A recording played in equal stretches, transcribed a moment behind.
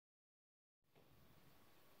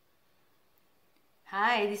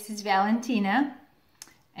Hi, this is Valentina,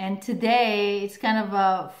 and today it's kind of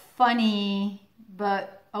a funny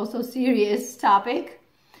but also serious topic.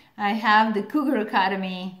 I have the Cougar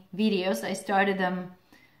Academy videos. I started them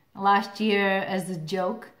last year as a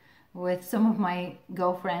joke with some of my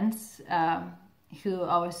girlfriends who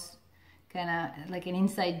I was kind of like an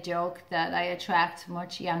inside joke that I attract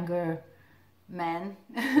much younger men.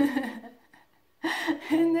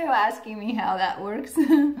 And they were asking me how that works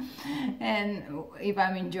and if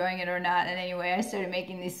I'm enjoying it or not. And anyway, I started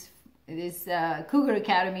making these Cougar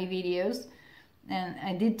Academy videos, and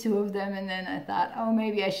I did 2 of them, and then I thought, oh,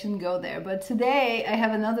 maybe I shouldn't go there. But today I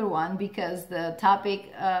have another one because the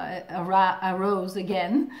topic arose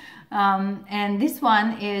again, and this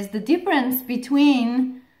one is the difference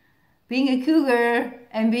between being a cougar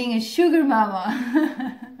and being a sugar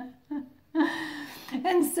mama.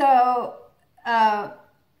 And so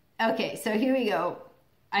okay, so here we go.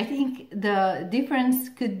 I think the difference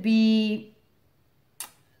could be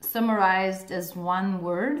summarized as one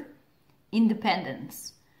word: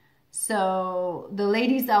 independence. So the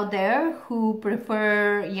ladies out there who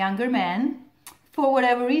prefer younger men for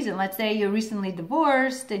whatever reason, let's say you're recently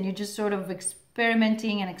divorced and you're just sort of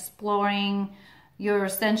experimenting and exploring your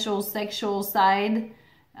sensual sexual side,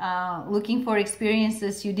 looking for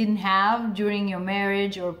experiences you didn't have during your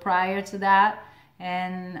marriage or prior to that,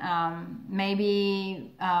 and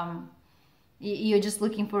maybe you're just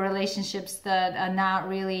looking for relationships that are not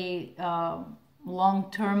really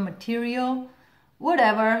long-term material.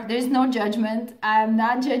 Whatever, there's no judgment. I'm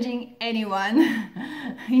not judging anyone.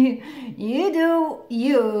 you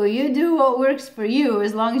do what works for you,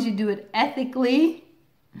 as long as you do it ethically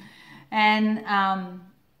and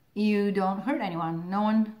you don't hurt anyone. No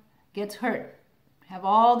one gets hurt. Have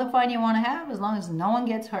all the fun you want to have as long as no one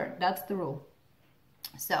gets hurt. That's the rule.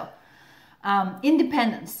 So,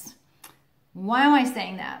 independence. Why am I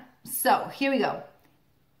saying that? So, here we go.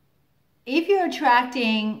 If you're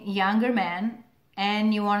attracting younger men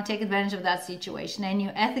and you want to take advantage of that situation, and you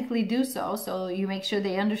ethically do so, so you make sure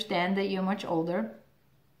they understand that you're much older,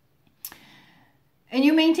 and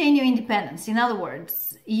you maintain your independence. In other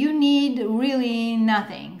words, you need really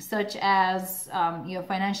nothing, such as you're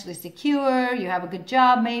financially secure, you have a good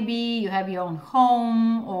job maybe, you have your own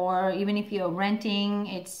home, or even if you're renting,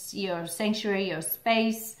 it's your sanctuary, your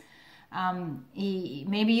space.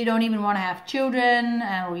 Maybe you don't even want to have children,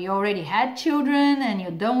 or you already had children and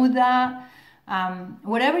you're done with that.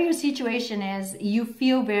 Whatever your situation is, you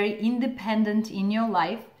feel very independent in your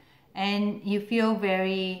life and you feel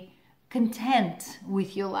very content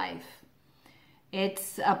with your life.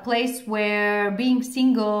 It's a place where being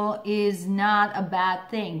single is not a bad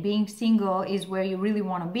thing. Being single is where you really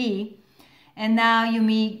want to be. And now you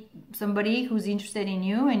meet somebody who's interested in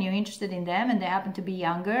you and you're interested in them, and they happen to be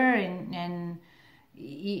younger, and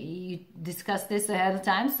you discuss this ahead of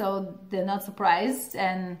time so they're not surprised,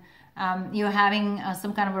 and you're having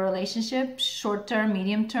some kind of a relationship, short-term,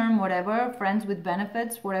 medium-term, whatever, friends with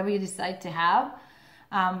benefits, whatever you decide to have.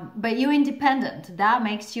 But you're independent. That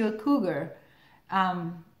makes you a cougar.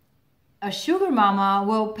 A sugar mama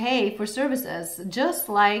will pay for services just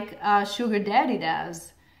like a sugar daddy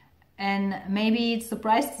does. And maybe it's a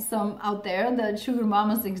surprise to some out there that sugar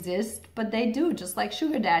mamas exist, but they do, just like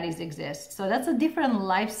sugar daddies exist. So that's a different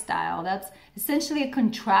lifestyle. That's essentially a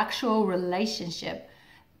contractual relationship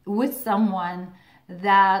with someone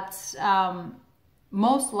that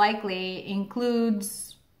most likely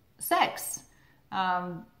includes sex.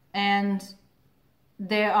 And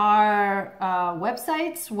there are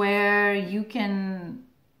websites where you can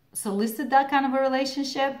solicit that kind of a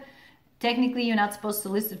relationship. Technically, you're not supposed to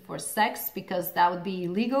solicit for sex because that would be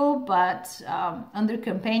illegal, but under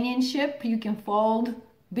companionship, you can fold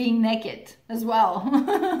being naked as well.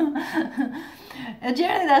 And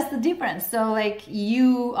generally, that's the difference. So, like,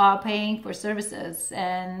 you are paying for services,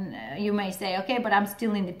 and you may say, okay, but I'm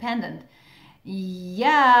still independent.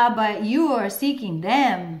 Yeah, but you are seeking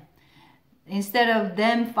them instead of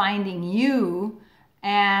them finding you,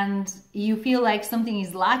 and you feel like something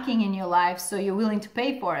is lacking in your life, so you're willing to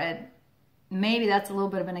pay for it. Maybe that's a little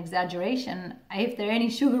bit of an exaggeration. If there are any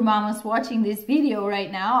sugar mamas watching this video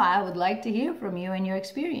right now, I would like to hear from you and your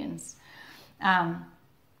experience.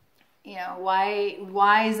 You know,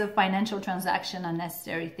 why is a financial transaction a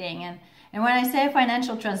necessary thing? And when I say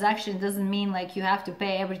financial transaction, it doesn't mean like you have to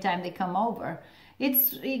pay every time they come over.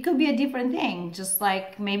 It could be a different thing, just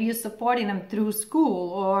like maybe you're supporting them through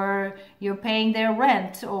school, or you're paying their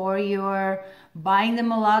rent, or you're buying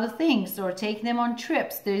them a lot of things, or taking them on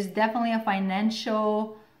trips. There's definitely a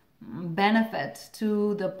financial benefit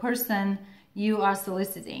to the person you are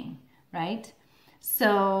soliciting, right?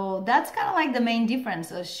 So that's kind of like the main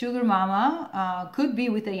difference. A sugar mama could be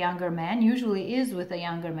with a younger man, usually is with a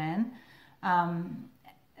younger man. And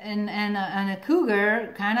a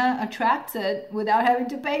cougar kind of attracts it without having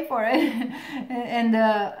to pay for it. And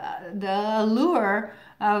the allure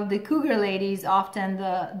of the cougar lady is often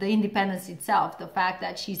the independence itself, the fact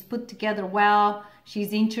that she's put together well,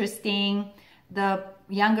 she's interesting, the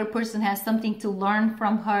younger person has something to learn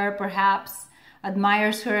from her, perhaps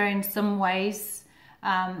admires her in some ways,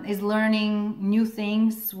 is learning new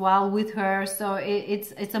things while with her. So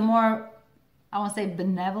it's a more, I want to say,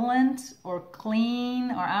 benevolent or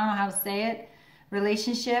clean, or I don't know how to say it,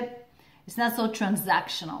 relationship. It's not so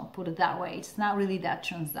transactional, put it that way. It's not really that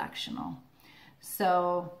transactional.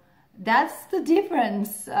 So that's the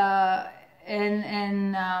difference.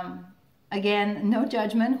 Again, no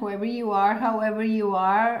judgment, whoever you are, however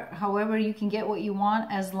you can get what you want,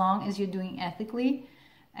 as long as you're doing ethically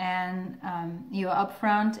and you're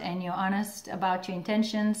upfront and you're honest about your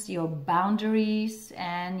intentions, your boundaries,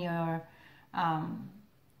 and your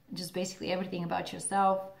just basically everything about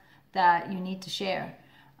yourself that you need to share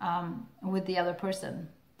with the other person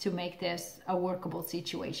to make this a workable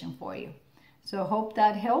situation for you. So I hope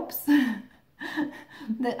that helps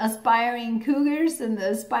the aspiring cougars and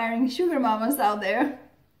the aspiring sugar mamas out there.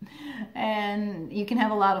 And you can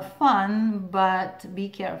have a lot of fun, but be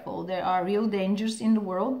careful. There are real dangers in the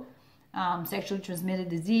world. Sexually transmitted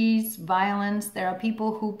disease, violence. There are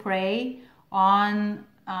people who prey on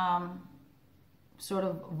sort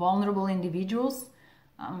of vulnerable individuals.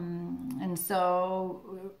 And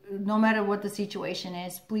so no matter what the situation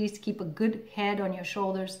is, please keep a good head on your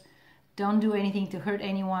shoulders. Don't do anything to hurt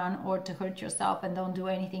anyone or to hurt yourself, and don't do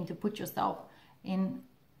anything to put yourself in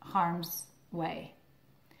harm's way.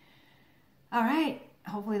 All right,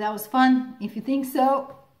 hopefully that was fun. If you think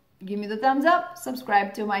so, give me the thumbs up,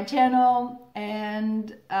 subscribe to my channel,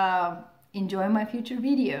 and enjoy my future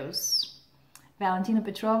videos. Valentina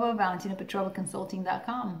Petrova,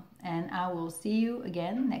 ValentinaPetrovaConsulting.com, and I will see you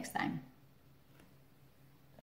again next time.